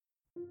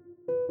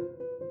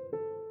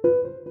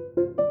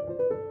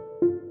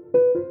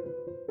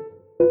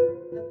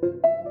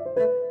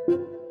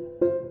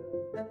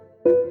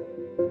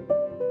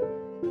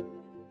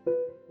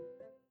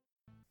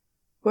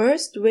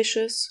First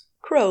Wishes,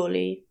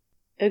 Crowley.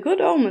 A Good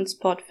Omens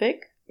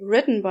Podfic,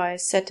 written by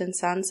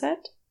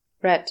Satinsunset,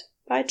 read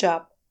by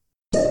Jub.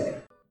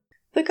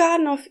 The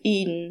Garden of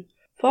Eden,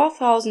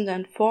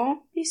 4004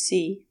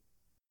 BC.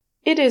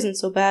 It isn't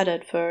so bad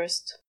at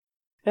first.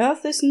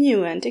 Earth is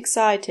new and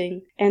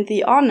exciting, and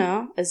the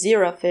honor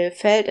Aziraphale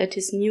felt at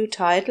his new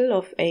title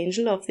of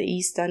Angel of the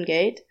Eastern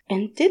Gate,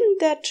 and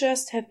didn't that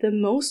just have the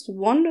most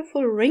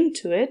wonderful ring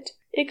to it,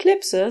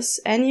 eclipses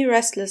any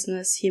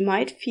restlessness he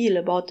might feel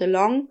about the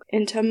long,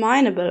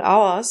 interminable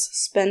hours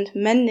spent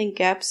mending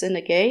gaps in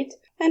the gate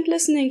and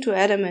listening to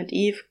Adam and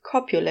Eve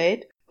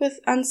copulate with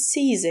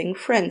unceasing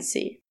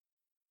frenzy.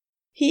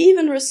 He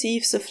even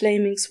receives a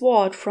flaming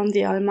sword from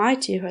the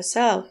Almighty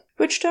herself,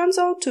 which turns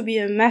out to be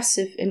a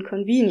massive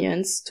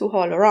inconvenience to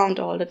haul around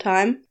all the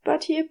time,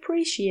 but he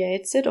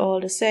appreciates it all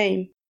the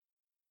same.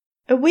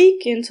 A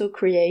week into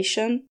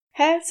creation,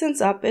 Hell sends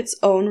up its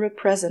own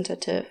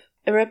representative,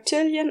 a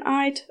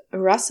reptilian-eyed,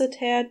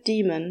 russet-haired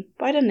demon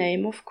by the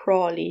name of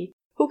Crowley,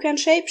 who can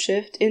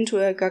shapeshift into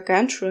a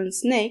gargantuan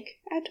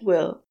snake at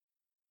will.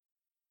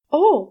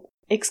 "Oh!"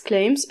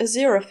 exclaims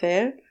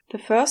Aziraphale the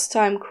first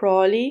time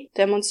Crowley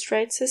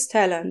demonstrates his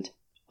talent.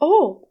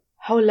 "Oh,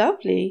 how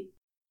lovely!"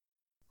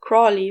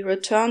 Crowley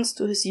returns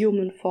to his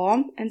human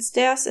form and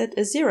stares at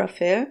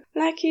Aziraphale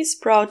like he's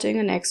sprouting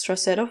an extra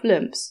set of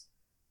limbs.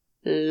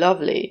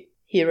 "Lovely,"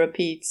 he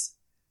repeats.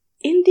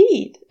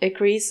 "Indeed,"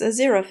 agrees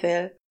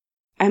Aziraphale.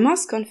 "I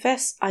must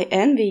confess I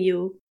envy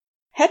you.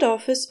 Head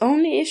Office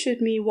only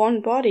issued me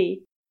one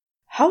body.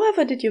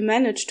 However did you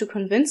manage to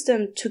convince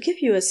them to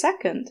give you a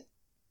second?"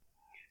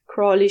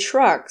 Crowley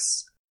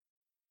shrugs.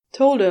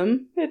 "Told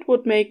him it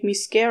would make me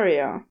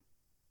scarier."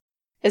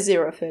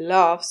 Aziraphale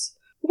laughs.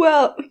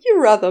 "Well,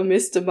 you rather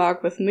missed the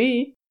mark with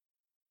me."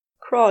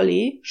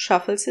 Crowley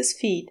shuffles his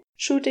feet,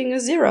 shooting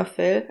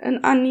Aziraphale an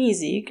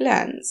uneasy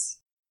glance.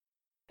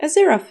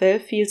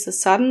 Aziraphale feels a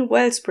sudden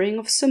wellspring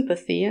of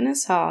sympathy in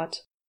his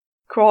heart.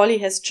 Crowley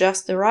has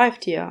just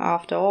arrived here,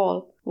 after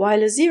all, while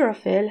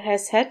Aziraphale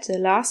has had the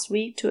last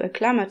week to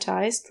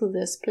acclimatize to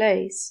this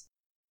place.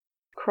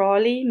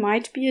 Crowley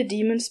might be a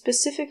demon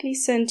specifically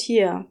sent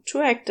here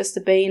to act as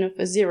the bane of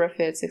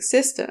Aziraphale's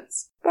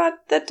existence, but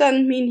that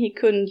doesn't mean he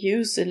couldn't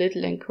use a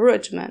little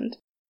encouragement.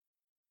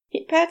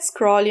 He pats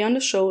Crowley on the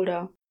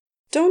shoulder.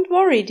 "Don't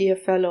worry, dear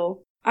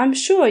fellow. I'm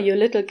sure your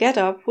little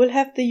get-up will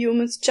have the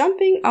humans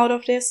jumping out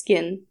of their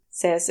skin,"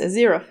 says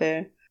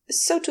Aziraphale.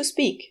 "So to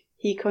speak,"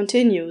 he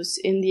continues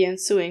in the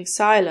ensuing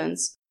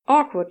silence,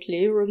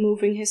 awkwardly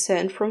removing his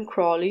hand from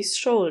Crowley's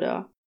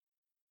shoulder.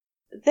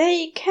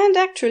 "They can't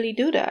actually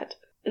do that.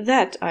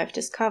 That I've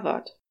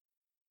discovered."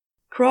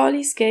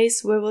 Crowley's gaze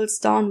swivels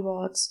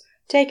downwards,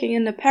 taking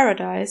in the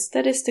paradise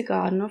that is the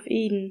Garden of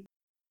Eden.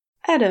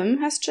 Adam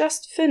has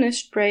just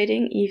finished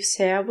braiding Eve's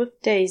hair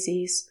with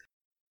daisies.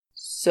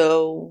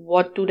 "So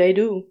what do they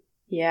do?"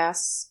 he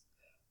asks.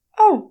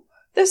 "Oh,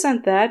 this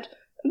and that,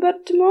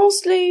 but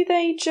mostly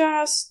they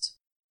just—"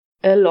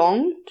 A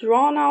long,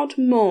 drawn-out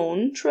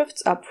moan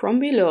drifts up from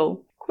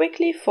below,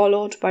 quickly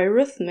followed by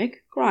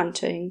rhythmic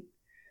grunting.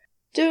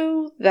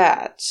 "Do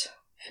that,"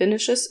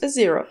 finishes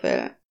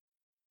Aziraphale.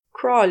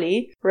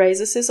 Crowley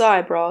raises his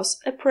eyebrows,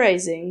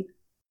 appraising.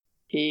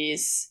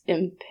 "He's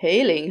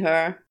impaling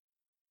her."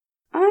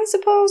 "I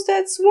suppose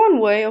that's one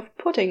way of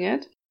putting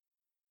it."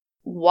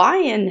 "Why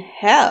in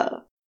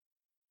hell?"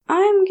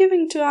 "I'm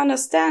giving to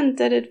understand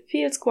that it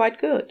feels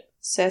quite good,"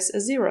 says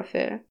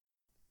Aziraphale.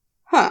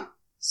 "Huh,"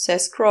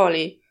 says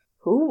Crowley.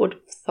 "Who would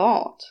have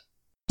thought?"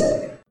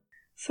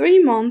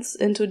 3 months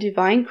into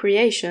divine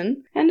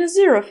creation, and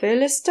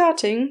Aziraphale is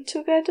starting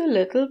to get a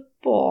little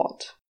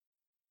bored.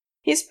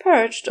 He's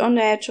perched on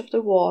the edge of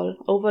the wall,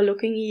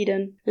 overlooking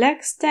Eden,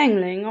 legs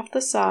dangling off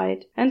the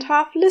side, and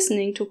half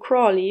listening to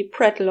Crowley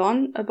prattle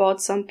on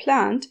about some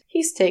plant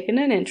he's taken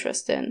an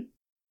interest in.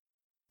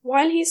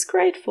 While he's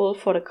grateful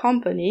for the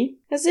company,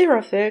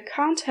 Aziraphale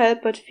can't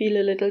help but feel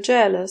a little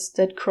jealous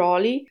that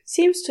Crowley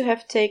seems to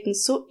have taken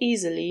so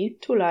easily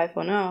to life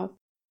on Earth.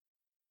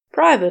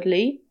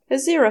 Privately,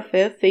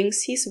 Aziraphale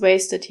thinks he's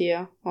wasted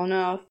here, on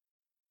Earth.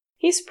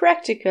 He's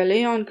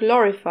practically on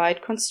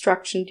glorified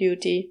construction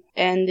duty,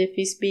 and if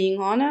he's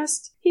being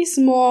honest, he's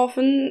more of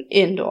an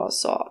indoor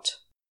sort.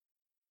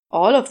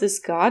 All of this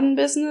garden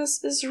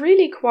business is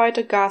really quite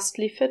a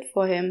ghastly fit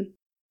for him.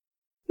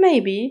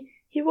 Maybe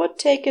he would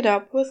take it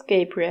up with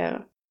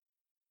Gabriel.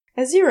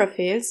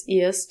 Aziraphale's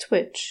ears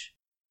twitch.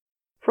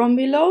 From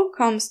below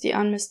comes the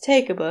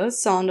unmistakable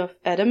sound of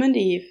Adam and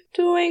Eve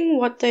doing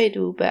what they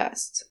do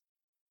best.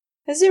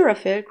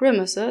 Aziraphale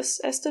grimaces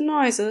as the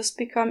noises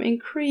become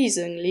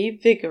increasingly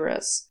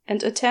vigorous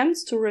and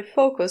attempts to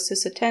refocus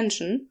his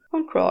attention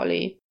on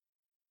Crowley.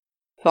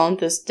 "Found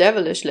this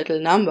devilish little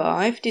number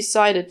I've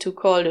decided to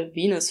call the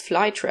Venus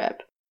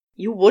flytrap.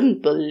 You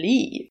wouldn't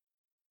believe."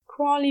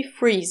 Crowley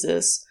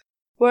freezes,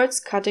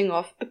 words cutting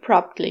off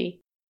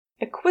abruptly.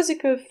 A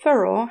quizzical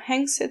furrow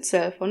hangs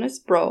itself on his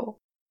brow.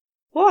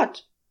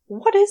 "What?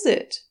 What is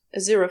it?"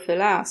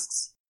 Aziraphale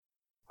asks.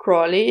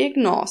 Crowley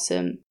ignores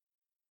him.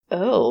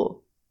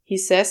 "Oh," he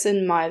says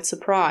in mild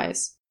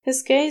surprise.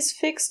 his gaze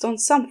fixed on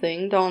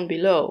something down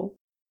below.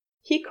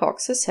 He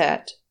cocks his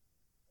head.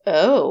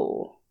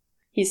 "Oh,"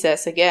 he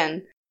says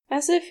again,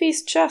 as if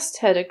he's just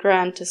had a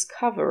grand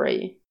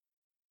discovery.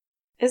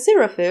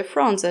 Aziraphale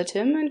frowns at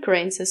him and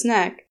cranes his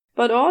neck,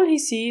 but all he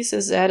sees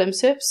is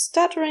Adam's hips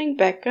stuttering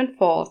back and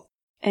forth,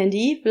 and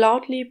Eve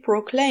loudly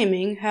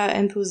proclaiming her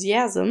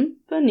enthusiasm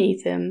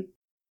beneath him.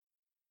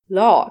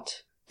 Lord,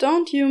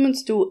 don't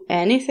humans do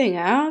anything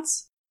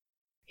else?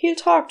 He'll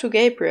talk to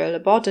Gabriel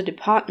about the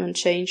department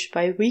change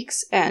by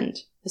week's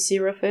end,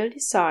 Aziraphale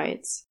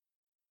decides.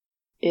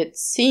 "It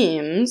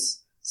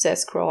seems,"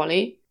 says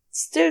Crowley,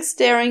 still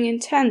staring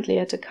intently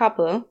at the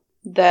couple,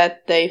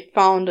 "that they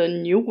found a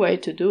new way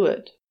to do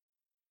it."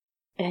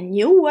 "A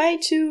new way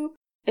to—"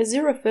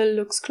 Aziraphale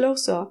looks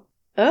closer.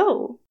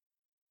 "Oh."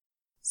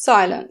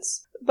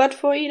 Silence, but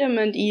for Adam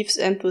and Eve's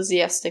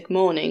enthusiastic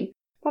moaning,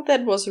 but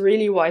that was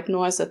really white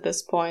noise at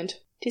this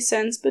point,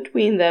 descends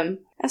between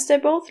them, as they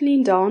both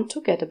lean down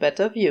to get a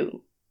better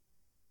view.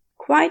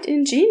 "Quite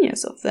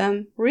ingenious of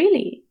them,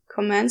 really,"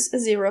 comments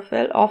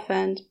Aziraphale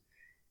offhand.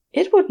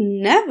 "It would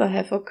never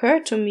have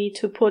occurred to me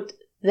to put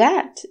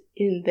that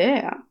in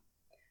there."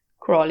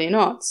 Crowley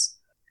nods.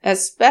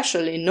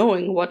 "Especially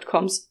knowing what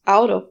comes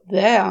out of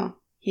there,"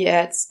 he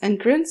adds, and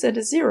grins at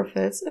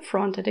Aziraphale's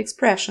affronted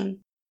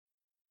expression.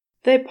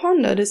 They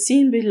ponder the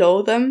scene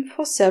below them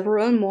for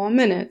several more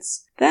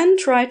minutes, then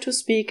try to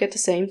speak at the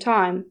same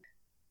time.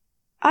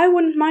 "I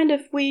wouldn't mind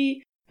if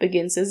we—"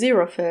 begins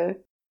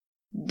Aziraphale.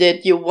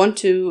 "Did you want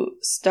to—"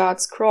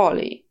 starts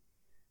Crowley.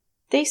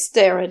 They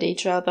stare at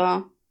each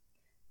other.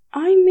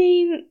 "I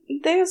mean,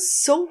 there's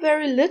so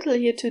very little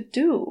here to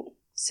do,"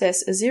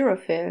 says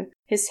Aziraphale,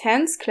 his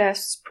hands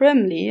clasped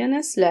primly in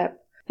his lap,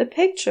 the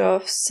picture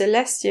of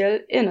celestial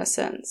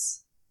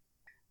innocence.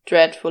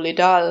 "Dreadfully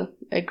dull,"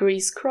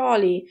 agrees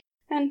Crowley,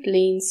 and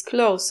leans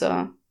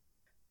closer.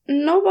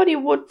 "Nobody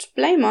would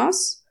blame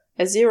us,"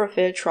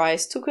 Aziraphale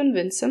tries to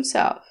convince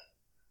himself.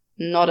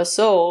 "Not a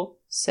soul,"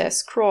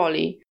 says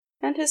Crowley,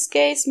 and his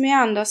gaze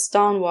meanders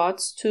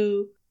downwards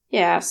to—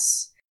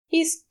 yes,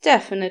 he's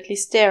definitely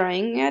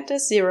staring at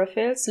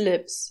Aziraphale's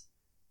lips.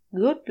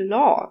 Good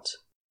Lord.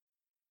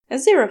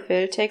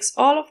 Aziraphale takes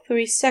all of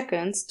 3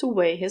 seconds to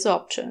weigh his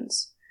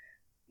options.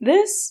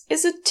 This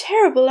is a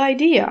terrible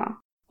idea.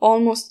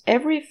 Almost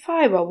every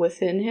fiber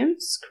within him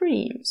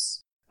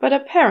screams. But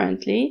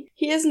apparently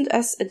he isn't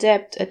as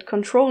adept at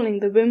controlling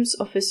the whims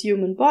of his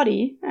human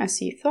body as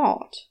he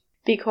thought.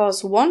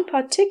 Because one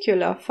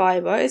particular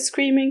fiber is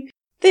screaming,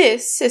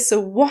 "This is a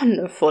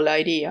wonderful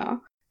idea,"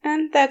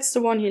 and that's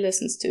the one he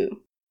listens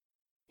to.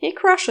 He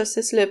crushes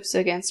his lips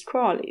against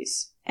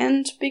Crowley's,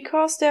 and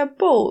because they're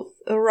both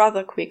a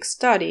rather quick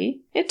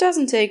study, it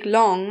doesn't take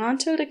long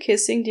until the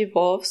kissing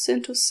devolves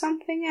into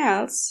something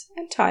else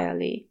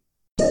entirely.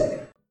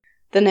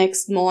 The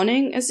next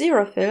morning,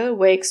 Aziraphale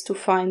wakes to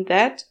find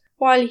that,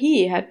 while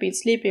he had been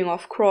sleeping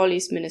off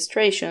Crowley's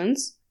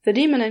ministrations, the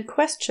demon in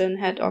question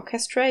had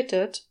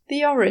orchestrated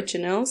the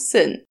original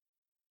sin.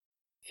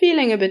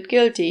 Feeling a bit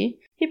guilty,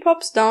 he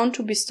pops down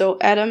to bestow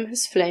Adam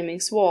his flaming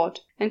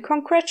sword and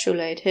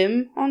congratulate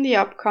him on the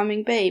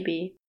upcoming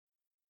baby.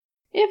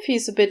 If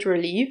he's a bit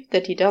relieved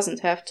that he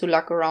doesn't have to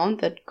lug around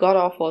that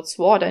god-awful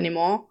sword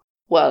anymore,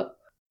 well,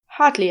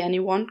 hardly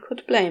anyone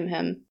could blame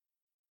him.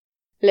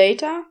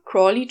 Later,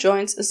 Crowley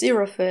joins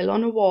Aziraphale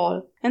on a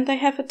wall, and they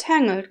have a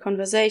tangled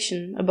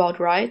conversation about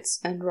rights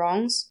and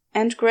wrongs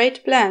and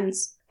great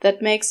plans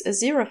that makes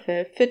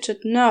Aziraphale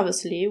fidget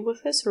nervously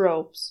with his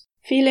ropes,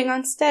 feeling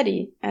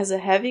unsteady as a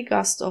heavy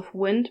gust of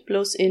wind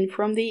blows in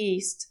from the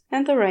east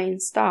and the rain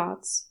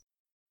starts.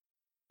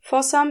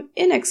 For some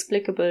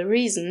inexplicable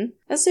reason,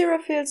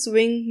 Aziraphale's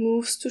wing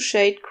moves to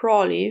shade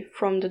Crowley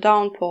from the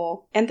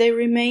downpour, and they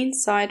remain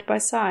side by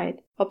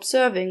side,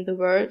 observing the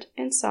world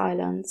in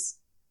silence.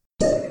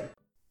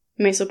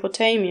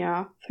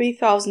 Mesopotamia,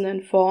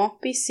 3004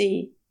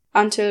 BC,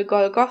 until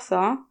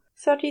Golgotha,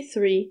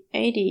 33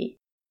 AD.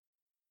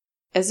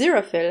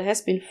 Aziraphale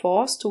has been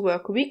forced to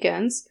work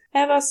weekends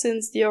ever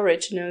since the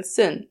original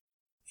sin.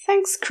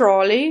 Thanks,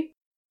 Crowley!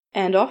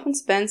 And often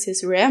spends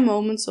his rare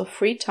moments of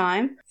free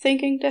time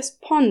thinking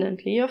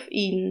despondently of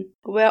Eden,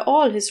 where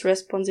all his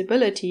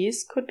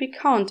responsibilities could be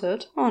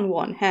counted on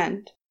one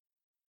hand.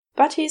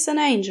 But he's an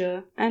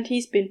angel, and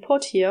he's been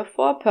put here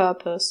for a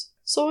purpose,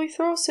 so he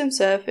throws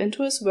himself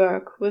into his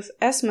work with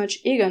as much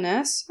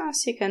eagerness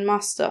as he can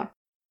muster.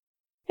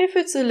 If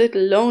it's a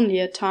little lonely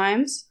at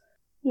times,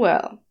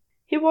 well,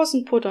 he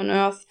wasn't put on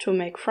earth to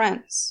make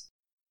friends.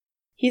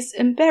 He's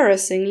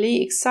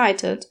embarrassingly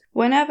excited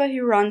whenever he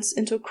runs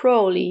into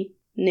Crowley,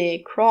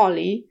 nay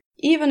Crowley,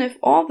 even if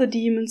all the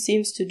demon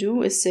seems to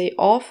do is say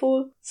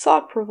awful,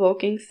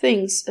 thought-provoking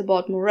things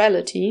about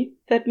morality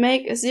that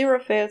make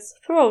Aziraphale's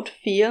throat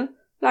feel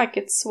like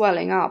it's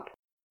swelling up.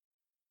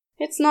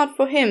 It's not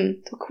for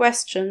him to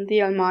question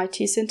the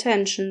Almighty's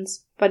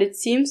intentions, but it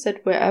seems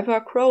that wherever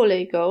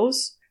Crowley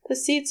goes, the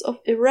seeds of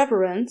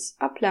irreverence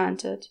are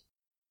planted.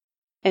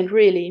 And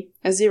really,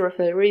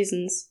 Aziraphale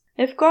reasons,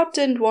 if God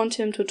didn't want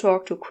him to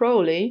talk to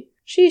Crowley,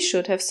 she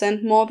should have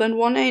sent more than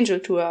one angel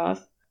to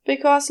earth,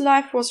 because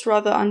life was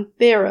rather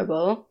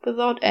unbearable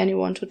without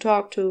anyone to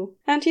talk to,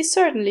 and he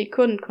certainly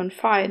couldn't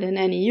confide in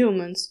any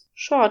humans,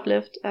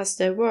 short-lived as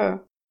they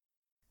were.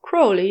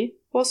 Crowley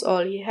was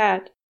all he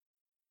had.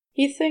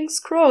 He thinks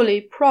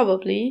Crowley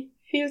probably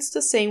feels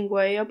the same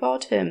way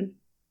about him.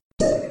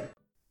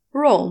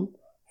 Rome,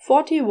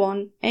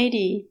 41 AD.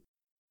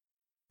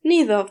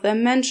 Neither of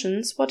them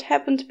mentions what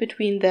happened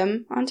between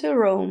them until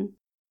Rome.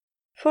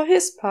 For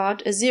his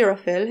part,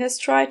 Aziraphale has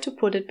tried to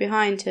put it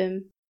behind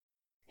him.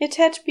 It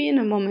had been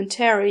a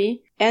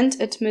momentary, and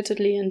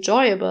admittedly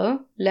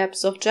enjoyable,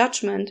 lapse of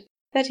judgment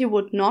that he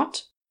would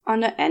not,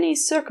 under any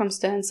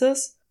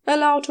circumstances,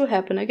 allow to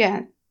happen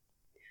again.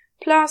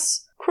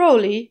 Plus,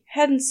 Crowley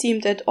hadn't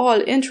seemed at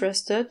all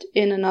interested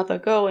in another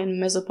go in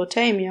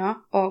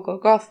Mesopotamia or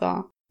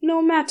Golgotha,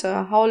 no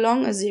matter how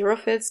long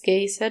Aziraphale's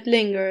gaze had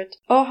lingered,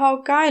 or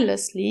how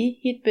guilelessly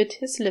he'd bit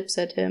his lips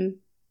at him.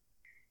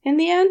 In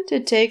the end,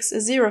 it takes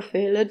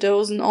Aziraphale a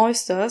dozen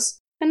oysters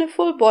and a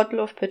full bottle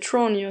of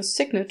Petronio's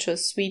signature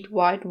sweet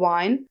white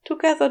wine to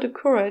gather the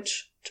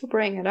courage to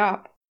bring it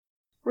up.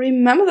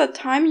 "Remember that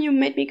time you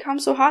made me come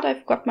so hard I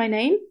forgot my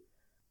name?"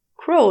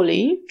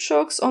 Crowley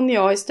chokes on the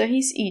oyster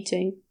he's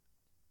eating.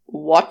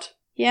 "What?"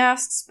 he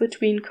asks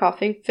between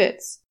coughing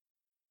fits.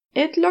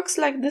 "It looks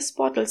like this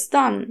bottle's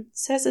done,"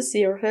 says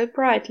Aziraphale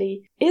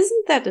brightly.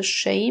 "Isn't that a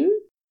shame?"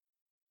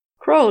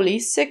 Crowley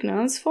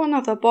signals for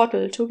another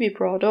bottle to be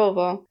brought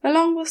over,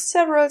 along with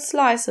several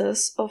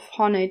slices of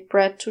honneyed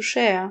bread to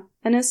share,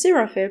 and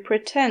Aziraphale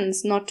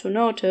pretends not to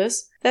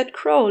notice that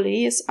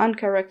Crowley is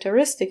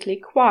uncharacteristically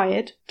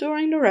quiet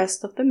during the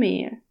rest of the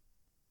meal.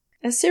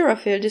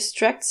 Aziraphale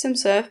distracts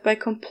himself by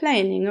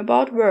complaining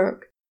about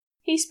work.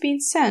 He's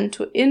been sent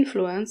to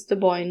influence the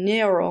boy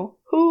Nero,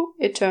 who,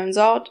 it turns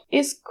out,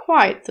 is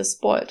quite the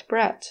spoiled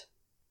brat.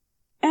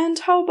 "And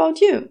how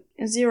about you?"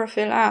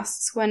 Aziraphale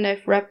asks when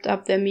they've wrapped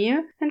up their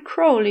meal and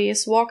Crowley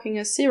is walking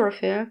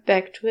Aziraphale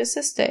back to his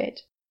estate.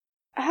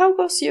 "How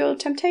goes your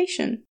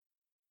temptation?"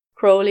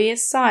 Crowley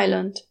is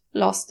silent,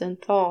 lost in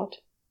thought.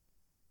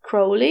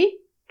 "Crowley?"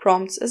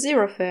 prompts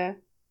Aziraphale.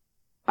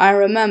 "I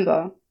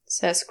remember,"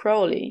 says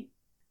Crowley.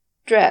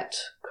 Dread,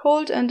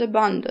 cold and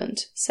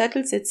abundant,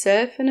 settles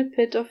itself in a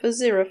pit of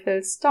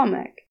Aziraphale's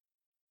stomach.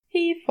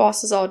 He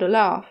forces out a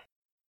laugh.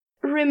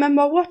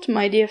 "Remember what,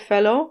 my dear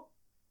fellow?"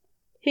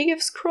 He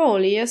gives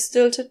Crowley a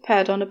stilted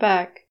pat on the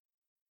back.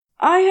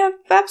 "I have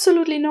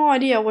absolutely no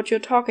idea what you're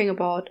talking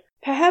about.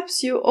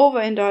 Perhaps you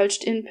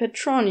overindulged in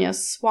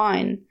Petronia's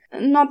swine.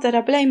 Not that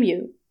I blame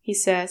you," he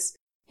says.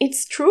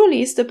 "It's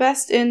truly the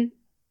best in—"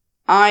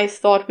 "I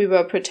thought we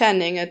were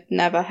pretending it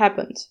never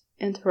happened,"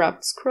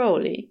 interrupts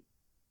Crowley.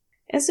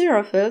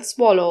 Aziraphale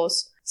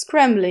swallows,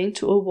 scrambling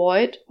to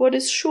avoid what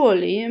is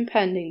surely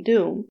impending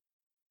doom.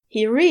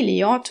 He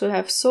really ought to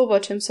have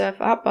sobered himself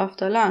up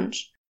after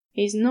lunch.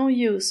 He's no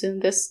use in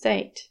this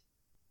state.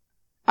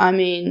 "I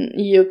mean,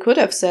 you could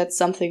have said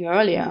something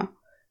earlier.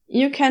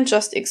 You can't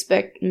just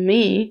expect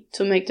me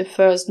to make the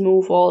first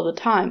move all the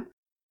time.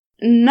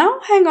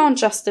 Now hang on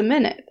just a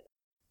minute.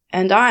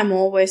 And I'm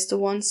always the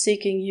one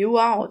seeking you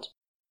out.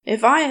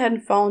 If I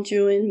hadn't found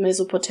you in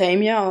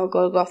Mesopotamia or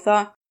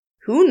Golgotha,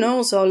 who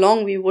knows how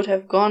long we would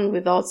have gone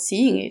without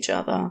seeing each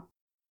other."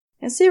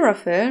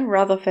 Aziraphale,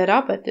 rather fed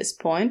up at this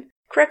point,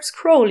 grabs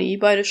Crowley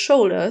by the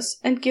shoulders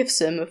and gives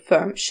him a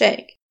firm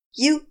shake.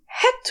 "You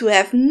had to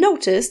have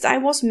noticed I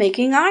was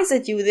making eyes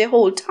at you the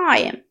whole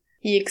time,"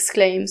 he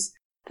exclaims,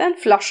 then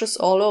flushes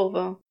all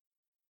over.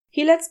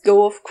 He lets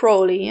go of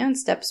Crowley and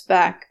steps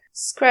back,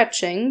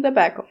 scratching the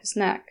back of his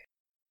neck.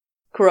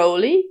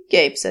 Crowley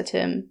gapes at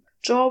him,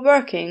 jaw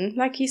working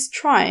like he's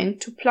trying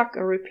to pluck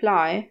a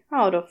reply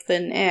out of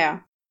thin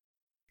air.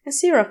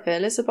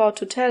 Aziraphale is about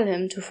to tell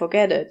him to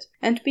forget it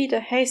and beat a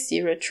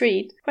hasty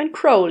retreat when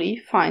Crowley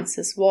finds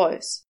his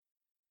voice.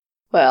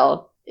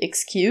 "Well,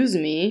 excuse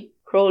me,"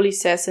 Crowley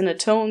says in a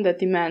tone that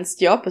demands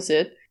the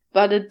opposite,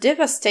 "but a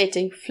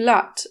devastating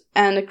flood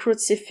and a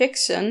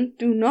crucifixion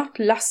do not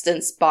lust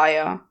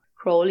inspire,"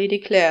 Crowley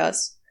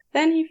declares.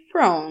 Then he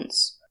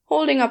frowns,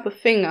 holding up a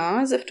finger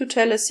as if to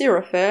tell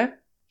Aziraphale,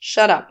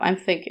 "Shut up, I'm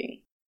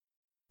thinking."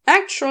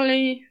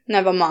 "Actually,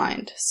 never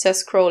mind,"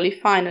 says Crowley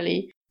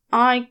finally.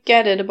 "I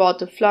get it about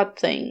the flood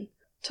thing.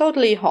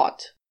 Totally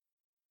hot."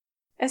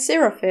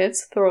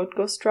 Aziraphale's throat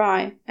goes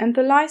dry, and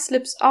the lie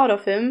slips out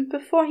of him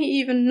before he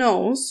even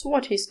knows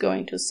what he's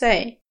going to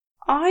say.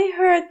 "I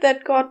heard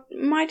that God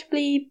might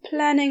be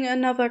planning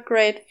another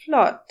great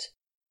flood."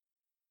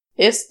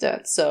 "Is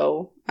that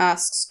so?"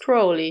 asks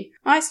Crowley,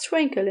 eyes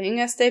twinkling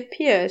as they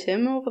peer at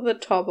him over the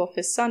top of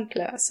his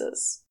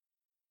sunglasses.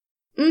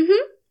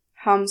 "Mm-hmm,"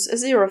 hums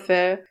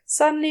Aziraphale,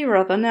 suddenly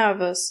rather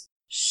nervous.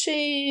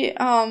 She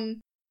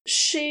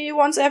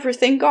wants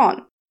everything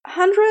gone.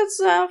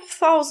 Hundreds of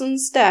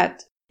thousands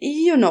dead.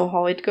 You know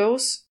how it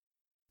goes."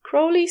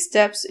 Crowley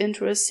steps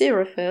into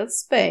Aziraphale's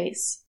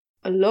space.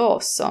 "A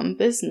lawsome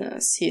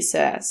business," he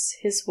says,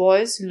 his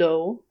voice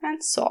low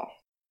and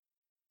soft.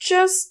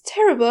 "Just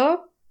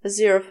terrible,"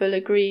 Aziraphale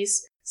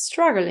agrees,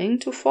 struggling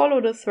to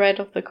follow the thread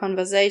of the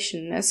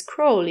conversation as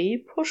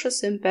Crowley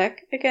pushes him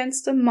back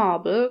against a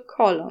marble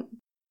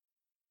column.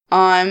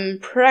 I'm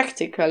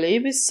practically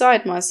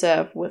beside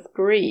myself with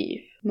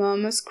grief,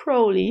 murmurs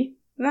Crowley,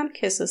 then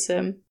kisses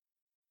him.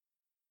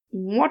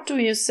 What do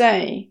you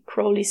say?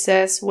 Crowley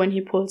says when he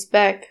pulls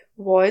back,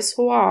 voice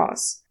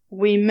hoarse.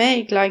 We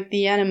make like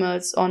the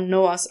animals on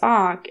Noah's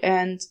Ark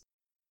and…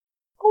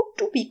 Oh,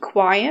 do be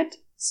quiet,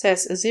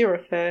 says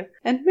Aziraphale,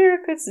 and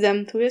miracles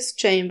them to his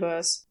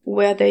chambers,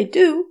 where they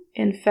do,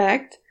 in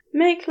fact,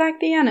 make like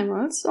the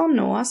animals on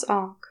Noah's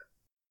Ark.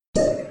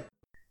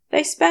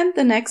 They spend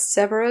the next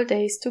several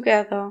days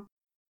together.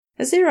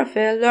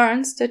 Aziraphale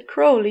learns that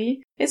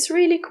Crowley is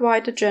really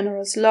quite a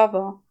generous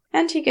lover,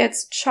 and he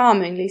gets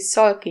charmingly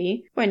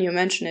sulky when you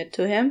mention it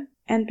to him,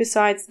 and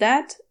besides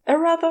that, a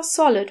rather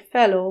solid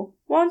fellow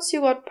once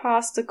you got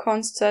past the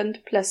constant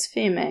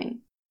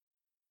blaspheming.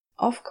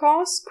 Of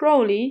course,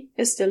 Crowley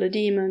is still a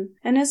demon,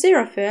 and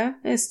Aziraphale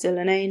is still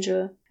an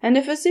angel, and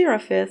if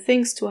Aziraphale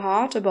thinks too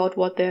hard about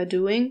what they're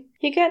doing,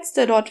 he gets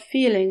that odd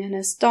feeling in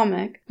his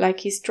stomach, like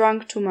he's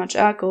drunk too much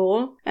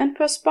alcohol, and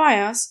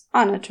perspires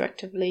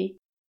unattractively.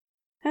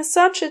 As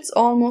such, it's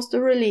almost a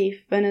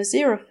relief when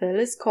Aziraphale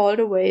is called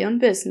away on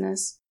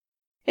business.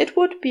 It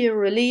would be a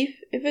relief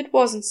if it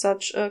wasn't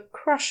such a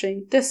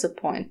crushing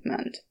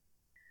disappointment.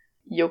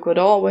 You could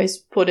always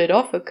put it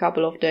off a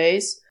couple of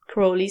days,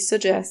 Crowley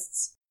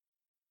suggests.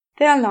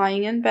 They're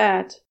lying in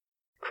bed.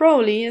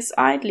 Crowley is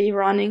idly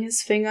running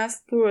his fingers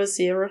through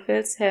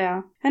Aziraphale's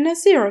hair, and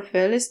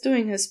Aziraphale is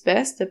doing his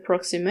best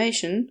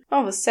approximation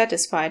of a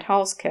satisfied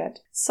house cat,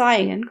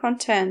 sighing in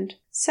content,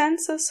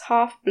 senses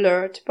half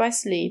blurred by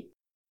sleep.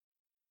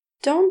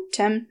 Don't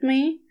tempt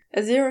me,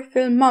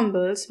 Aziraphale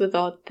mumbles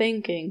without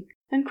thinking,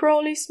 and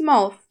Crowley's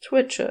mouth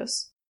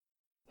twitches.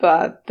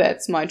 But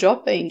that's my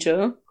job,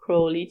 Angel,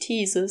 Crowley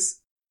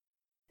teases.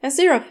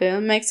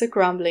 Aziraphale makes a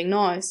grumbling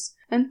noise,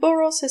 and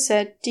burrows his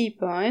head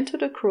deeper into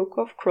the crook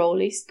of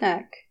Crowley's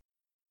neck.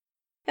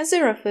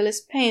 Aziraphale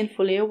is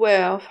painfully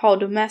aware of how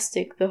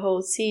domestic the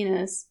whole scene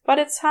is, but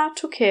it's hard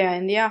to care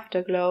in the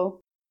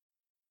afterglow.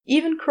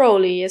 Even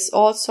Crowley is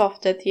all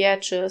soft at the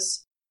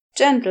edges,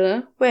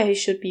 gentle where he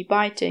should be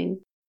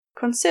biting,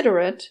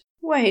 considerate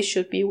where he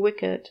should be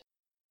wicked.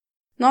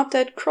 Not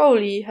that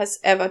Crowley has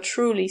ever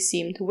truly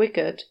seemed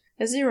wicked,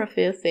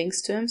 Aziraphale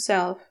thinks to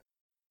himself.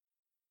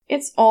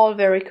 It's all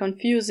very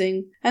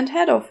confusing, and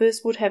head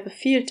office would have a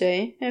field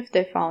day if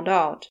they found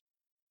out.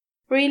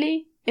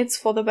 Really, it's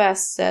for the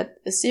best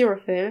that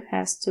Aziraphale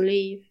has to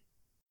leave.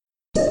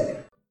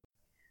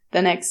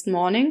 The next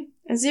morning,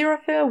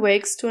 Aziraphale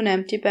wakes to an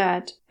empty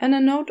bed and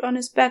a note on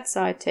his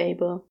bedside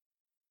table.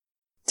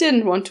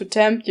 Didn't want to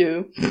tempt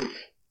you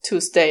to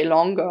stay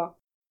longer.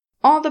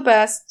 All the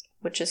best,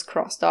 which is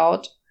crossed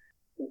out.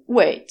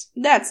 Wait,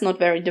 that's not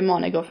very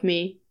demonic of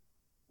me.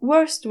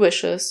 Worst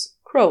wishes,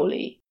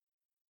 Crowley.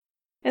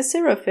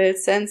 Aziraphale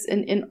spends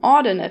an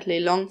inordinately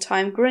long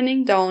time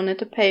grinning down at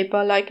the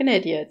paper like an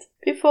idiot,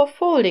 before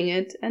folding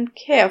it and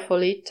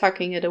carefully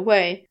tucking it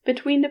away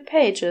between the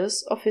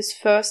pages of his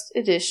first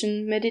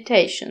edition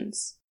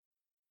Meditations.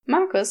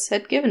 Marcus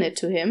had given it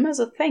to him as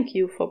a thank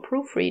you for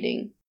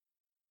proofreading.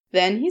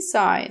 Then he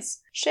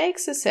sighs,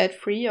 shakes his head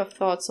free of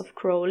thoughts of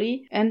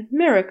Crowley, and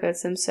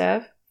miracles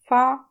himself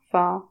far,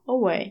 far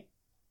away.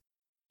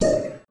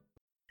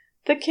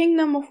 The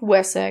Kingdom of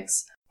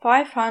Wessex,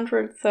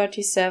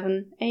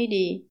 537 AD.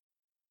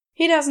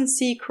 He doesn't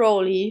see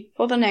Crowley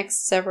for the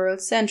next several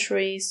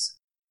centuries.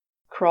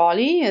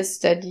 Crowley, is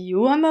that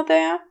you under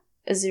there?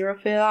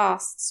 Aziraphale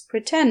asks,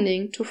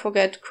 pretending to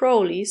forget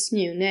Crowley's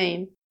new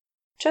name.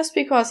 Just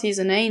because he's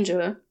an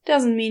angel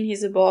doesn't mean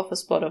he's above a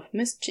spot of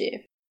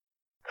mischief.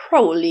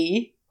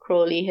 Crowley,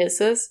 Crowley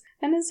hisses,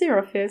 and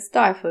Aziraphale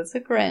stifles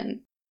a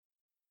grin.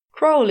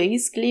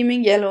 Crowley's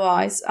gleaming yellow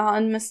eyes are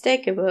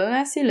unmistakable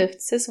as he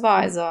lifts his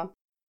visor.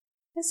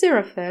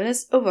 Aziraphale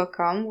is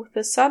overcome with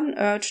the sudden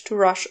urge to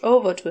rush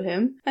over to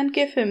him and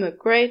give him a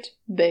great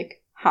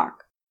big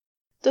hug.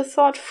 The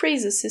thought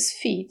freezes his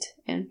feet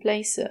in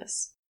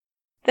places.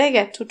 They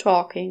get to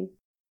talking.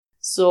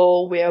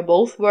 So we are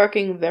both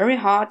working very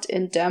hard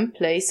in damp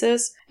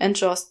places and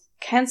just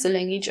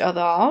cancelling each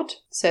other out,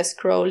 says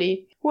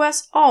Crowley, who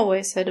has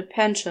always had a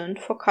penchant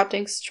for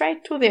cutting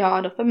straight to the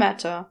heart of the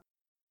matter.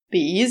 Be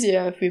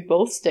easier if we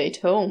both stayed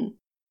home.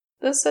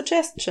 The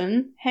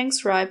suggestion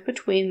hangs right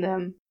between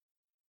them.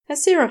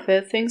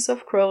 Aziraphale thinks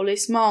of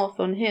Crowley's mouth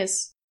on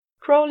his,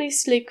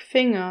 Crowley's slick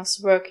fingers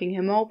working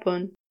him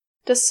open,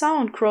 the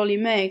sound Crowley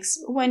makes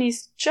when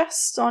he's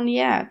just on the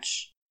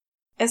edge.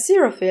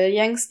 Aziraphale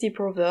yanks the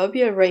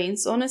proverbial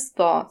reins on his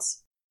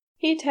thoughts.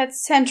 He'd had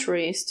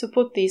centuries to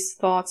put these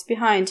thoughts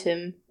behind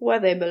him, where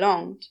they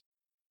belonged.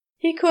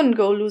 He couldn't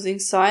go losing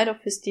sight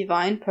of his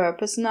divine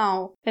purpose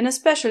now, and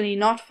especially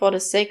not for the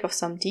sake of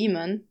some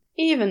demon,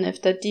 even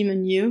if that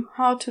demon knew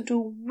how to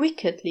do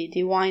wickedly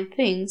divine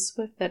things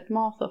with that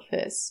mouth of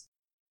his.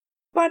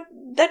 But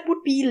that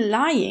would be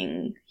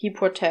lying, he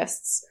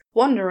protests,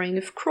 wondering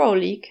if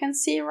Crowley can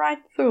see right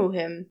through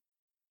him.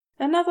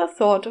 Another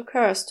thought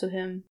occurs to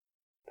him.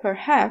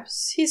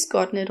 Perhaps he's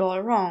gotten it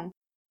all wrong.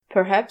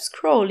 Perhaps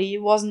Crowley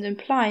wasn't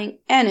implying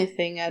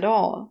anything at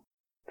all.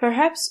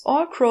 Perhaps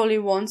all Crowley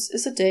wants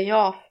is a day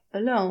off,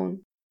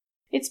 alone.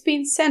 It's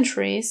been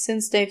centuries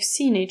since they've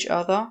seen each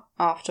other,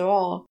 after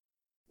all.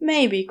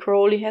 Maybe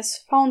Crowley has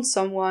found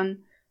someone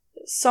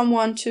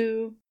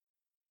to…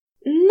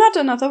 Not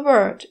another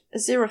word,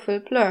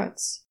 Aziraphale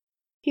blurts.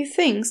 He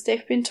thinks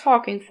they've been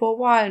talking for a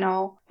while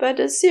now, but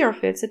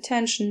Aziraphale's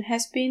attention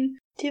has been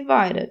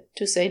divided,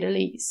 to say the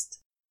least.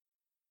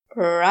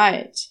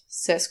 Right,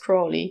 says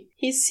Crowley.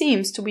 He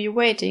seems to be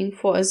waiting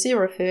for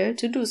Aziraphale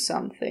to do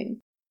something.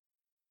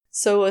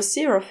 So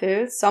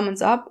Aziraphale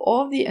summons up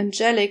all the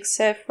angelic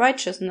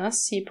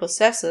self-righteousness he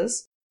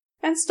possesses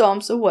and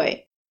storms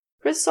away,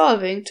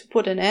 resolving to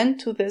put an end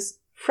to this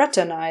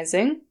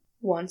fraternizing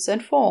once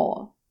and for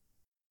all.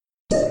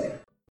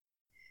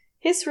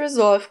 His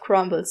resolve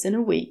crumbles in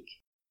a week.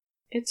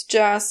 It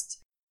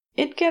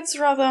gets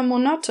rather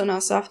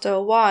monotonous after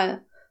a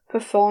while,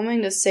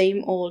 performing the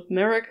same old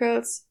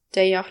miracles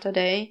day after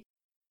day.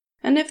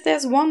 And if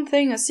there's one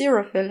thing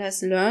Aziraphale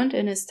has learned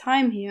in his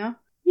time here,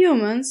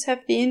 humans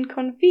have the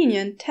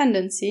inconvenient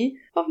tendency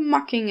of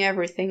mucking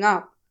everything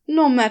up,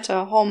 no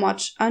matter how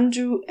much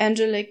undue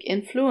angelic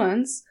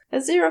influence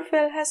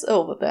Aziraphale has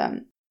over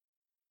them.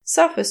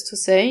 Suffice to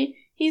say,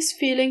 he's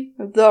feeling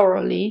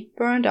thoroughly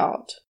burned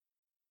out.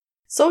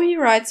 So he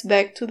rides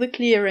back to the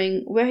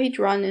clearing where he'd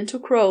run into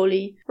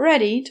Crowley,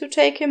 ready to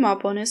take him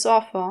up on his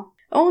offer,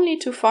 only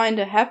to find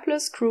a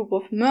hapless group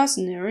of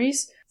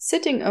mercenaries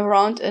sitting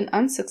around an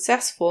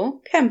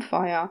unsuccessful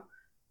campfire.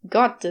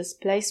 God, this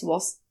place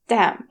was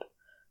damp,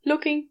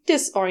 looking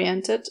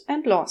disoriented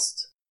and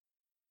lost.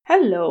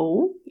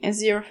 Hello,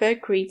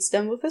 Aziraphale greets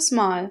them with a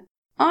smile.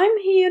 I'm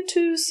here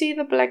to see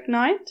the Black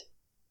Knight.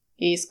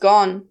 He's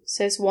gone,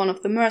 says one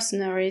of the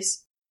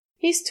mercenaries.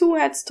 He's 2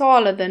 heads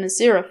taller than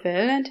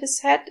Aziraphale, and his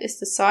head is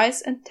the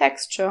size and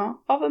texture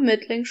of a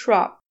middling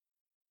shrub.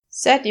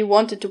 Said he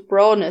wanted to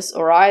broaden his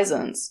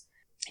horizons,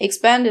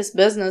 expand his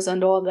business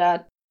and all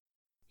that.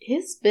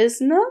 His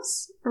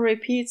business?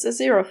 Repeats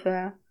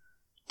Aziraphale.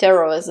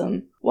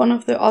 Terrorism, one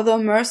of the other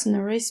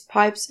mercenaries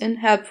pipes in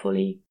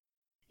helpfully.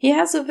 He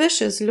has a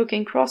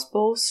vicious-looking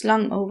crossbow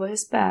slung over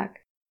his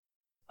back.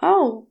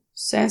 Oh,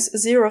 says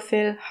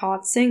Aziraphale,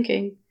 heart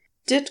sinking.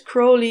 Did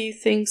Crowley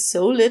think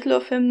so little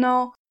of him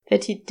now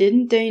that he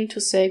didn't deign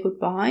to say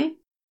goodbye?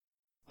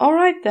 All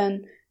right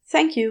then,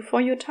 thank you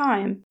for your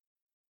time.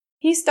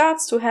 He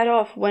starts to head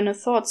off when a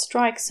thought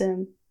strikes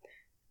him.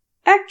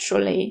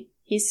 Actually,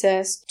 he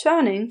says,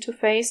 turning to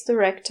face the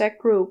ragtag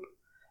group,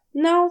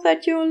 now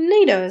that your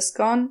leader is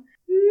gone,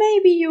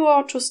 maybe you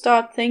ought to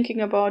start thinking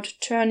about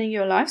turning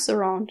your lives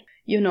around,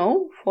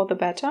 for the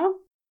better.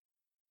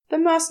 The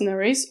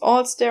mercenaries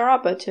all stare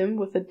up at him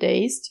with a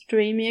dazed,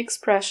 dreamy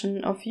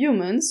expression of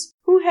humans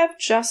who have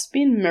just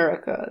been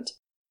miracled.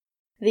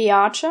 The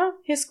archer,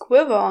 his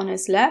quiver on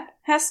his lap,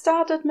 has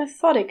started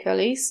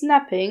methodically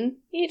snapping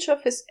each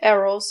of his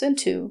arrows in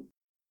 2.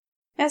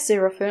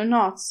 Aziraphale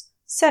nods,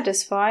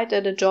 satisfied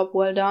at a job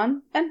well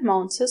done, and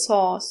mounts his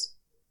horse.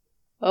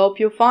 Hope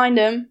you find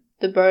him,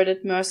 the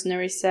bearded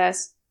mercenary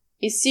says.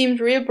 He seemed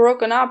real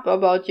broken up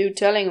about you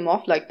telling him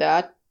off like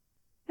that.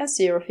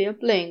 Aziraphale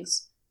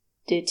blinks.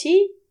 Did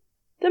he?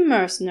 The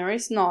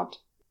mercenaries nod.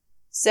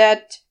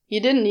 Said he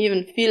didn't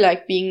even feel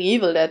like being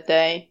evil that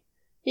day.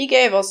 He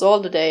gave us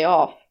all the day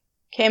off.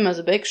 Came as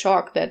a big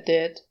shock, that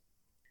did.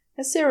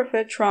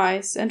 Aziraphale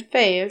tries and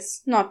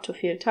fails not to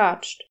feel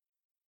touched.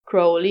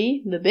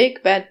 Crowley, the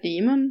big bad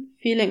demon,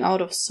 feeling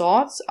out of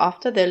sorts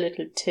after their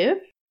little tiff?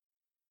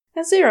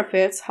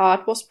 Aziraphale's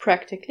heart was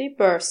practically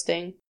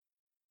bursting.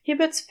 He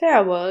bids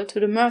farewell to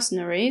the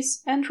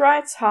mercenaries and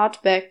rides hard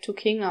back to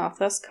King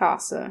Arthur's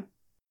castle.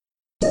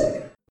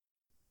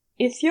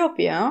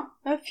 Ethiopia,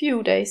 a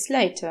few days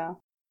later.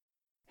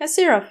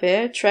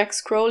 Aziraphale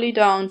tracks Crowley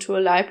down to a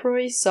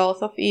library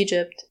south of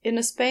Egypt in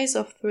a space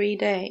of 3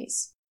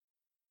 days.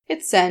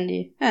 It's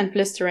sandy and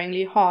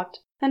blisteringly hot,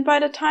 and by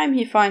the time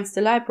he finds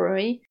the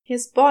library,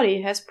 his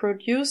body has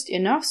produced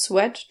enough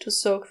sweat to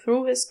soak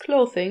through his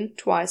clothing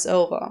twice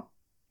over.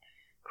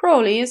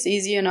 Crowley is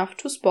easy enough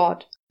to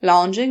spot,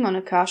 lounging on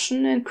a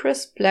cushion in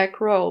crisp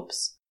black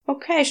robes,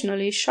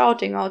 occasionally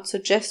shouting out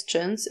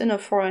suggestions in a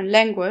foreign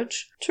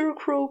language to a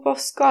group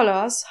of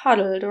scholars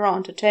huddled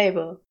around a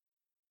table.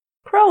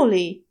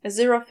 Crowley,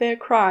 Aziraphale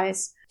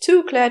cries,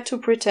 too glad to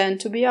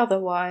pretend to be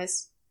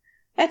otherwise.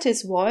 At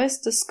his voice,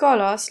 the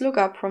scholars look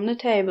up from the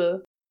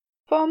table.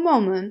 For a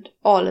moment,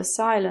 all is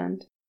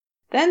silent.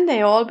 Then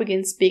they all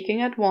begin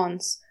speaking at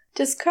once,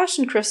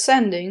 discussion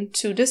crescending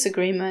to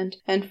disagreement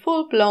and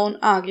full-blown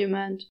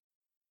argument.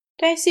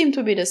 They seem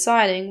to be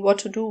deciding what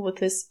to do with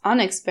this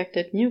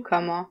unexpected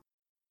newcomer.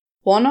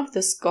 One of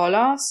the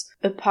scholars,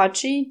 a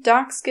pudgy,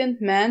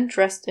 dark-skinned man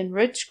dressed in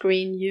rich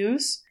green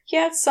hues,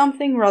 yells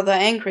something rather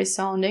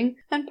angry-sounding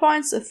and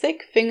points a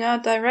thick finger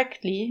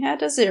directly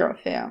at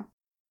Aziraphale.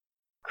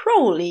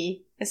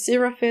 Crowley,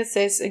 Aziraphale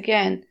says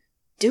again,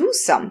 do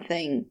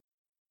something.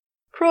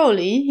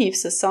 Crowley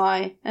heaves a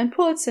sigh and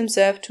pulls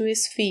himself to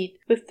his feet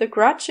with the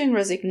grudging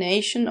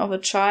resignation of a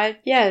child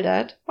yelled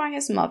at by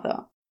his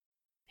mother.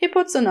 He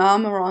puts an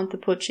arm around the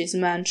pudgy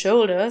man's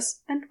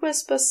shoulders and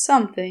whispers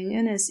something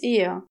in his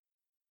ear.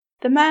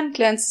 The man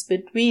glances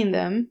between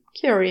them,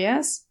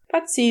 curious,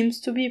 but seems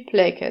to be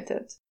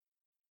placated.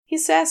 He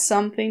says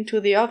something to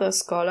the other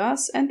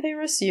scholars and they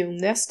resume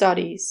their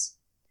studies.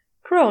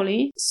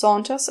 Crowley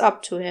saunters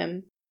up to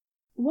him.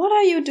 "What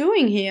are you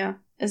doing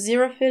here?"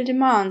 Aziraphale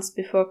demands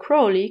before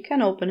Crowley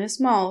can open his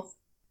mouth.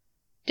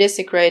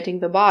 "Desecrating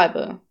the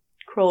Bible,"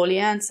 Crowley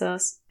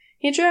answers.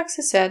 He jerks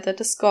his head at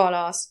the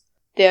scholars.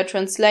 "They are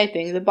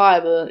translating the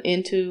Bible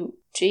into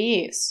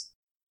Ge'ez.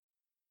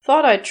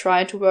 Thought I'd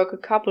try to work a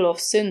couple of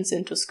sins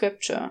into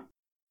scripture."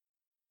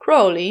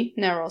 Crowley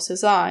narrows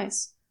his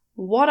eyes.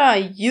 "What are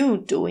you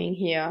doing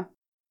here?"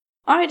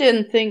 "I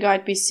didn't think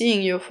I'd be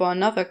seeing you for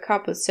another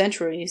couple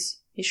centuries,"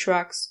 he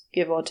shrugs,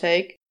 give or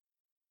take.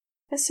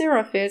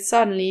 Aziraphale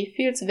suddenly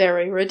feels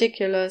very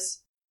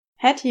ridiculous.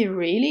 Had he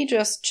really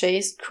just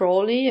chased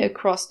Crowley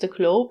across the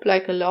globe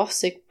like a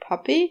lovesick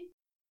puppy?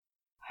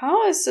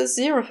 How is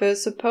Aziraphale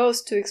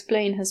supposed to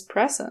explain his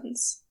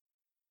presence?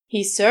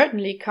 He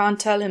certainly can't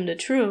tell him the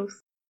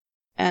truth.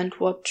 And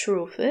what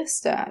truth is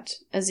that?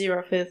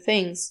 Aziraphale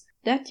thinks.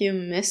 That you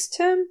missed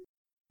him?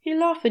 He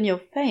laughed in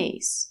your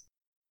face.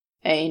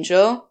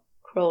 "Angel,"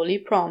 Crowley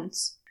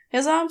prompts.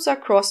 His arms are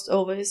crossed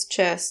over his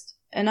chest,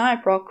 an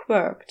eyebrow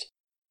quirked.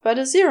 But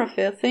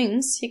Aziraphale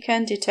thinks he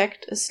can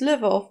detect a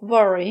sliver of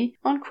worry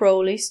on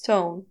Crowley's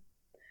tone.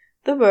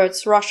 The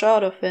words rush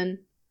out of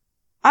him.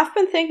 "I've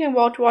been thinking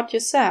about what you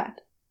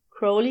said."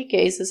 Crowley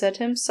gazes at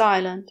him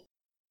silent.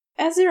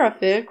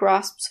 Aziraphale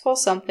grasps for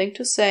something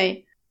to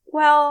say.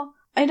 "Well,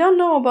 I don't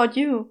know about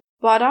you,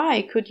 but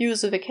I could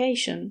use a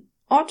vacation.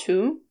 Or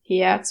two,"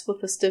 he adds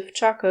with a stiff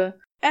chuckle.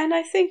 "And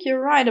I think you're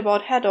right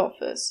about head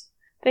office.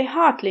 They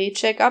hardly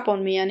check up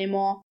on me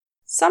anymore.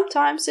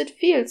 Sometimes it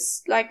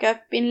feels like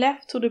I've been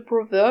left to the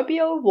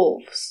proverbial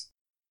wolves."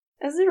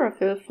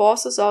 Aziraphale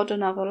forces out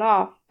another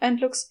laugh and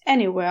looks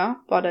anywhere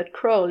but at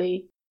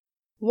Crowley.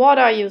 "What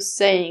are you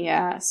saying,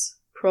 ass?"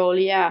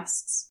 Crowley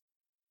asks.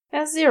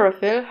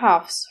 Aziraphale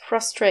huffs,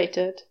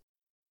 frustrated.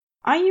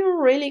 "Are you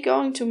really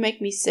going to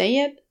make me say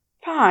it?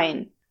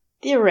 Fine.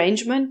 The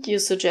arrangement you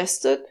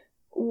suggested?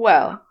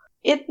 Well,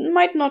 it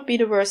might not be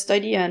the worst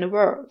idea in the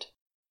world."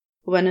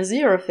 When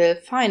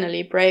Aziraphale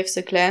finally braves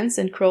a glance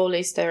in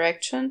Crowley's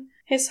direction,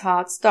 his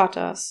heart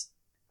stutters.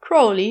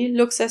 Crowley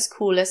looks as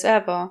cool as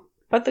ever,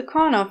 but the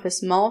corner of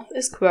his mouth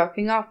is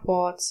quirking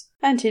upwards,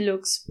 and he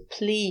looks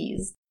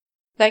pleased.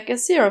 Like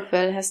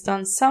Aziraphale has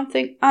done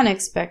something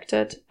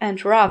unexpected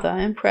and rather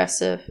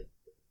impressive.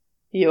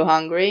 "You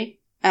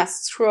hungry?"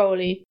 asks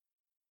Crowley.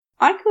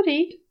 "I could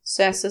eat,"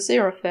 says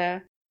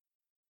Aziraphale.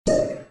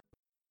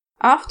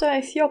 After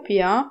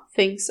Ethiopia,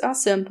 things are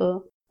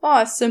simple, or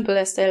as simple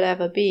as they'll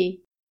ever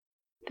be.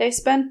 They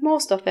spend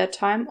most of their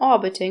time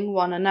orbiting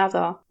one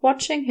another,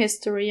 watching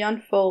history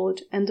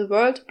unfold and the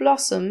world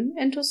blossom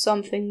into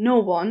something no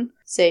one,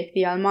 save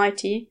the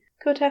Almighty,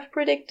 could have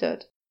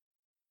predicted.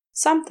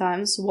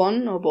 Sometimes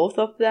one or both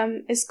of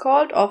them is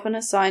called off an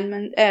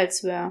assignment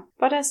elsewhere,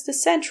 but as the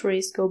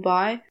centuries go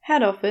by,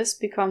 head office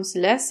becomes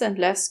less and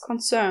less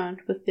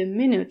concerned with the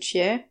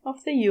minutiae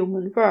of the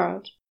human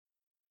world.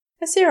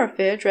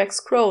 Aziraphale drags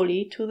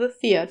Crowley to the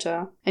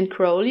theatre, and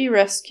Crowley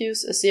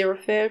rescues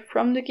Aziraphale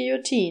from the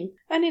guillotine,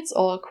 and it's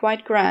all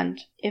quite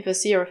grand, if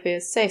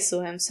Aziraphale says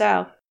so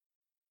himself.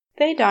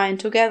 They dine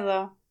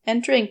together,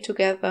 and drink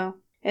together,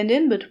 and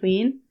in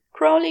between,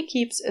 Crowley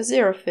keeps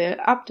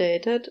Aziraphale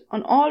updated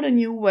on all the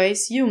new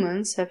ways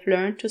humans have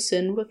learned to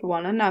sin with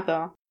one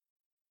another.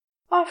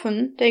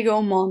 Often they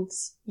go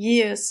months,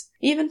 years,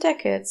 even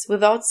decades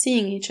without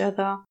seeing each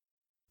other.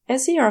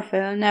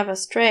 Aziraphale never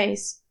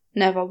strays,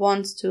 never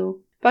wants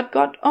to, but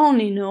God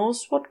only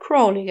knows what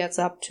Crowley gets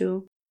up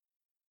to.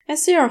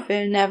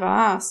 Aziraphale never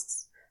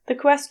asks. The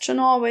question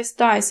always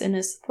dies in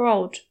his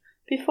throat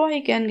before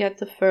he can get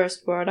the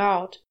first word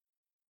out.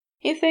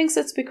 He thinks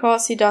it's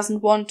because he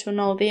doesn't want to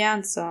know the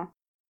answer.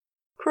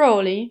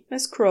 Crowley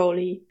is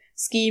Crowley,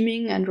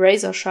 scheming and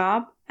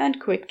razor-sharp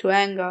and quick to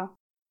anger.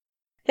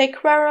 They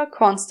quarrel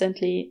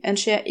constantly and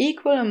share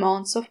equal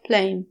amounts of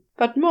blame,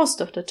 but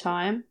most of the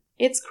time,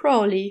 it's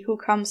Crowley who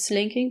comes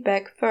slinking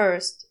back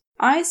first,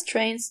 eyes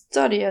trained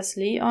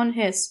studiously on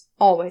his,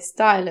 always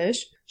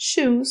stylish,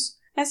 shoes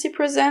as he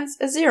presents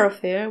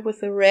Aziraphale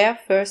with a rare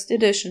first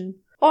edition,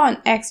 or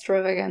an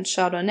extravagant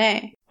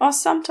Chardonnay, or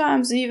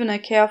sometimes even a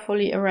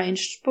carefully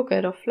arranged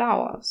bouquet of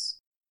flowers.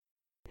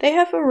 They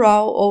have a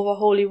row over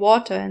holy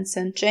water in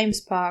St. James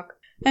Park,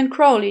 and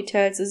Crowley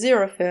tells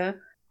Aziraphale,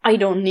 "I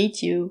don't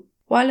need you,"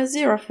 while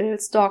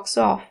Aziraphale stalks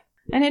off,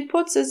 and it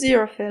puts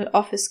Aziraphale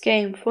off his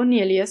game for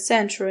nearly a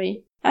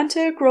century,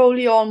 until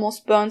Crowley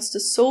almost burns the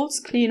soles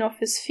clean off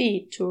his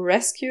feet to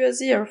rescue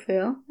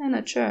Aziraphale in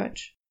a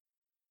church.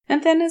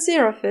 And then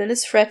Aziraphale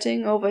is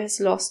fretting over his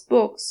lost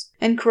books,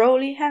 and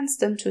Crowley hands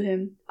them to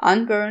him,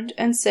 unburned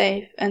and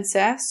safe, and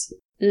says,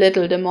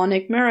 "Little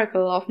demonic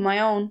miracle of my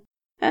own,"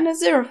 and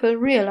Aziraphale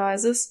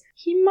realizes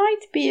he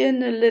might be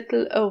in a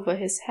little over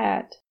his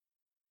head.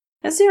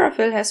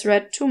 Aziraphale has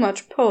read too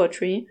much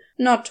poetry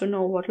not to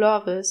know what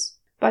love is,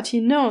 but he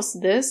knows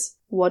this,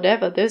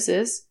 whatever this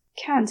is,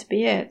 can't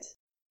be it.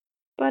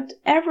 But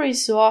every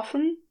so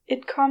often,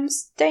 it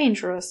comes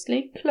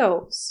dangerously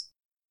close.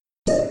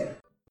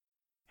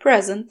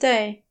 Present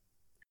day.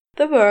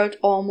 The world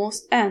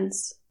almost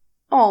ends.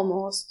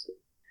 Almost.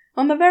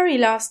 On the very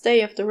last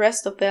day of the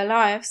rest of their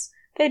lives,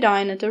 they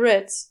dine at the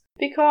Ritz,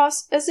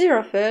 because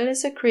Aziraphale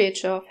is a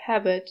creature of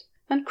habit,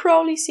 and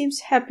Crowley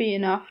seems happy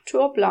enough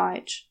to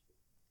oblige.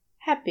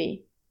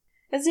 Happy.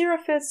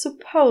 Aziraphale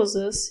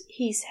supposes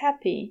he's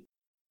happy.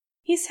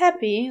 He's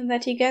happy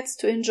that he gets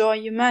to enjoy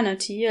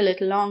humanity a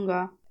little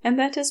longer, and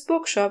that his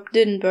bookshop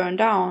didn't burn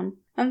down,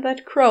 and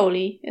that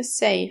Crowley is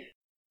safe.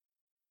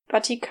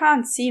 But he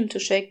can't seem to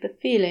shake the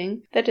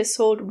feeling that his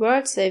whole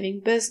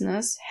world-saving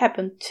business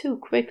happened too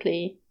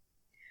quickly.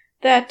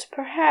 That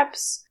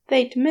perhaps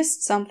they'd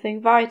missed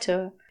something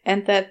vital,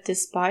 and that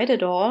despite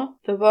it all,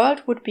 the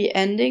world would be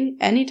ending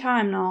any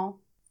time now.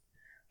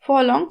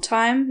 For a long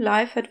time,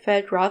 life had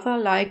felt rather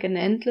like an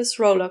endless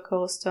roller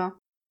coaster,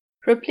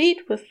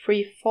 replete with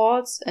free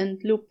falls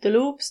and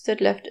loop-the-loops that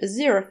left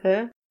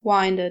Aziraphale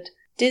winded,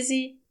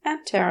 dizzy, and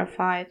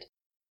terrified.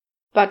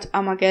 But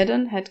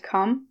Armageddon had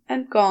come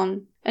and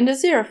gone, and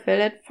Aziraphale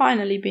had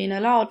finally been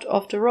allowed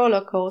off the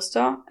roller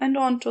coaster and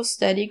onto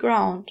steady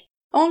ground,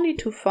 only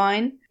to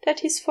find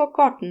that he's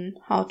forgotten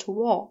how to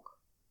walk.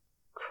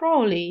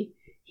 Crowley,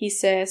 he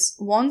says,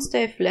 once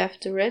they've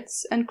left the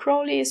Ritz and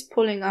Crowley is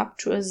pulling up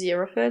to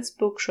Aziraphale's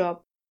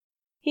bookshop.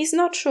 He's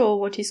not sure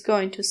what he's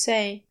going to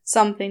say,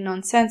 something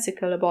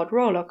nonsensical about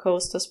roller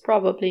coasters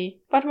probably,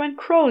 but when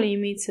Crowley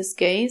meets his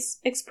gaze,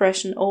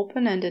 expression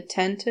open and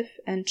attentive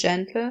and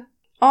gentle,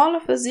 all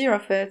of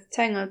Aziraphale's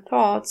tangled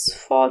thoughts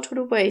fall to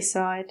the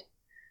wayside.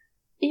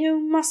 You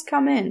must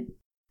come in.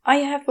 I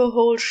have a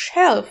whole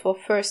shelf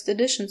of first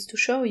editions to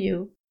show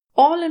you,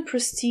 all in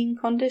pristine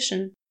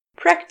condition,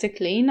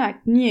 practically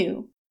like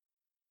new.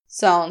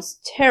 Sounds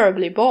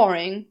terribly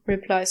boring,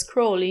 replies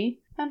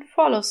Crowley, and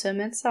follows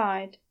him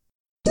inside.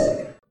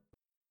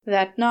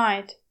 That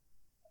night.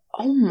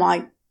 Oh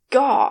my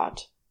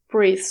God,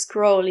 breathes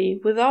Crowley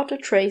without a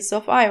trace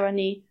of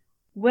irony.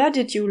 Where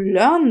did you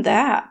learn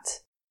that?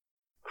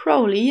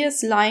 Crowley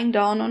is lying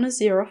down on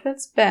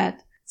Aziraphale's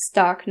bed,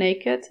 stark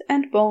naked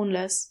and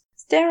boneless,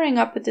 staring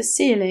up at the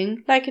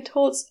ceiling like it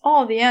holds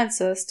all the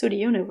answers to the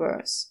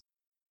universe.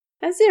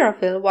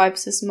 Aziraphale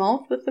wipes his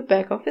mouth with the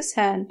back of his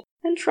hand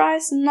and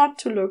tries not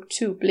to look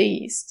too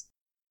pleased.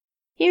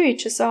 He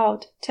reaches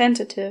out,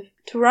 tentative,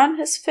 to run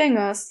his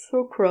fingers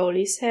through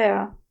Crowley's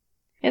hair.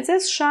 It's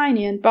as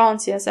shiny and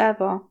bouncy as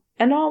ever,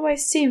 and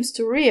always seems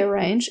to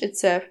rearrange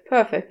itself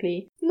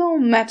perfectly, no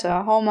matter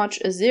how much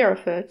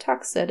Aziraphale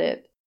tugs at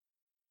it.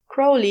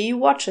 Crowley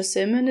watches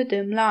him in the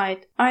dim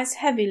light, eyes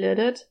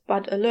heavy-lidded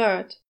but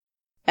alert.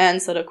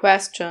 Answer the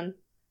question,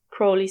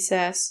 Crowley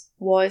says,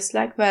 voice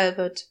like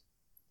velvet.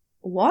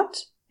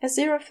 What?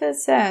 Aziraphale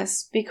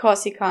says,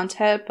 because he can't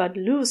help but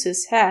lose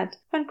his head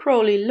when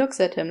Crowley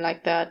looks at him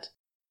like that.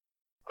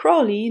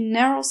 Crowley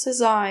narrows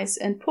his eyes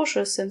and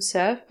pushes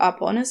himself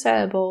up on his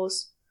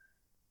elbows.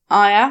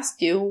 I asked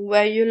you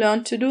where you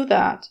learned to do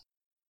that.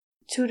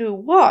 To do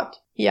what?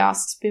 He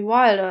asks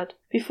bewildered,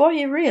 before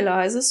he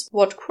realizes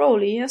what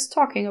Crowley is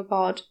talking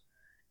about.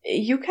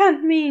 You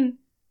can't mean…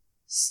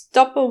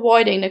 Stop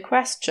avoiding the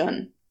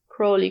question,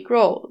 Crowley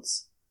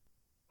growls.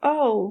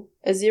 Oh,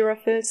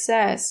 Aziraphale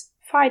says,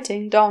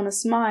 fighting down a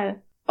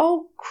smile.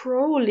 Oh,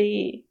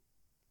 Crowley.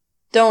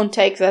 Don't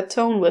take that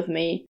tone with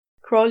me,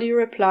 Crowley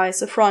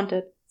replies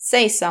affronted.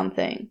 Say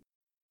something.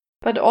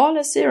 But all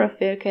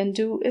Aziraphale can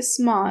do is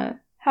smile,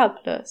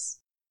 helpless.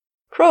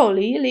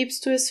 Crowley leaps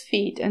to his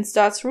feet and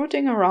starts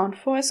rooting around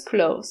for his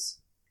clothes.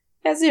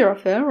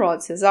 Aziraphale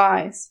rolls his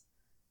eyes.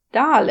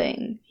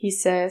 Darling, he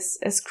says,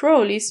 as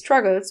Crowley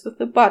struggles with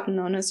the button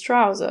on his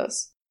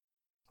trousers.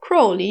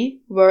 Crowley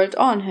whirled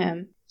on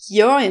him.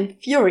 You're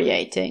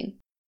infuriating.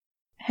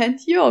 And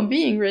you're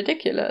being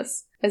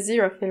ridiculous,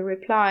 Aziraphale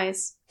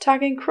replies,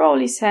 tugging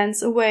Crowley's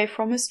hands away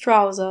from his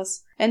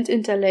trousers and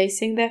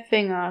interlacing their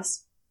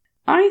fingers.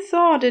 I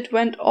thought it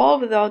went all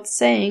without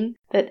saying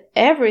that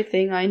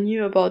everything I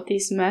knew about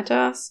these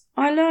matters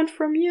I learned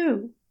from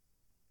you.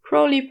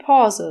 Crowley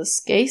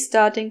pauses, gaze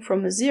darting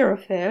from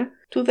Aziraphale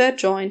to their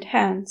joined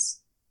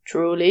hands.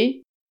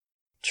 Truly?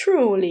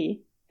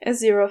 Truly,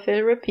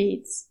 Aziraphale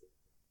repeats.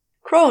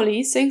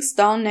 Crowley sinks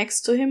down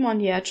next to him on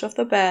the edge of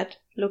the bed,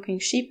 looking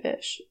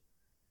sheepish.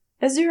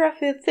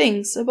 Aziraphale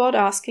thinks about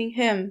asking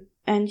him,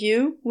 and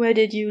you, where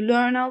did you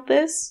learn all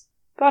this?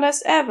 But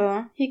as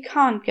ever, he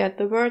can't get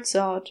the words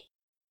out.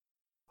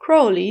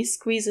 Crowley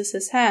squeezes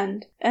his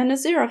hand, and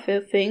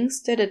Aziraphale thinks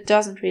that it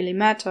doesn't really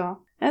matter,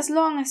 as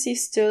long as he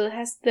still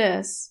has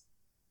this.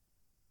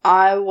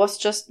 I was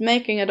just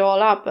making it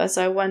all up as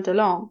I went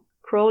along,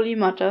 Crowley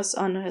mutters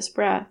under his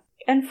breath,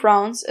 and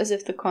frowns as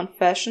if the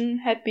confession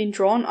had been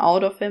drawn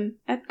out of him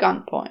at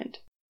gunpoint.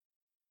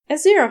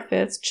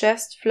 Aziraphale's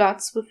chest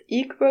floods with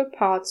equal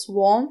parts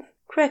warmth,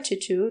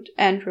 gratitude,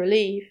 and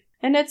relief,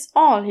 and it's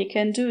all he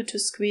can do to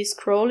squeeze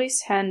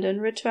Crowley's hand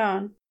in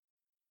return.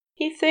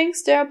 He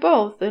thinks they are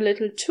both a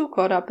little too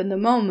caught up in the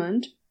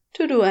moment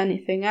to do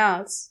anything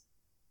else.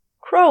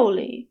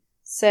 Crowley,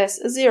 says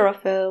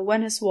Aziraphale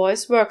when his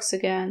voice works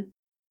again.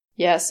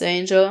 Yes,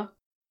 angel.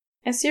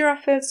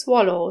 Aziraphale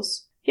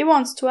swallows. He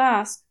wants to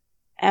ask,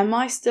 am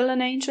I still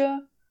an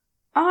angel?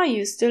 Are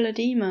you still a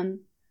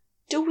demon?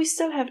 Do we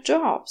still have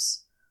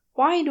jobs?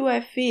 Why do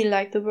I feel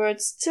like the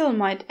world still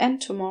might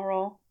end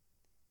tomorrow?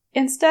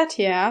 Instead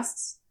he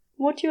asks,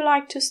 would you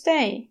like to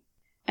stay?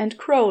 And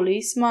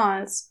Crowley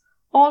smiles,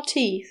 all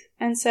teeth,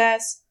 and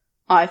says,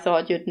 I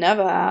thought you'd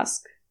never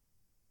ask.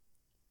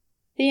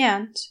 The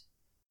end.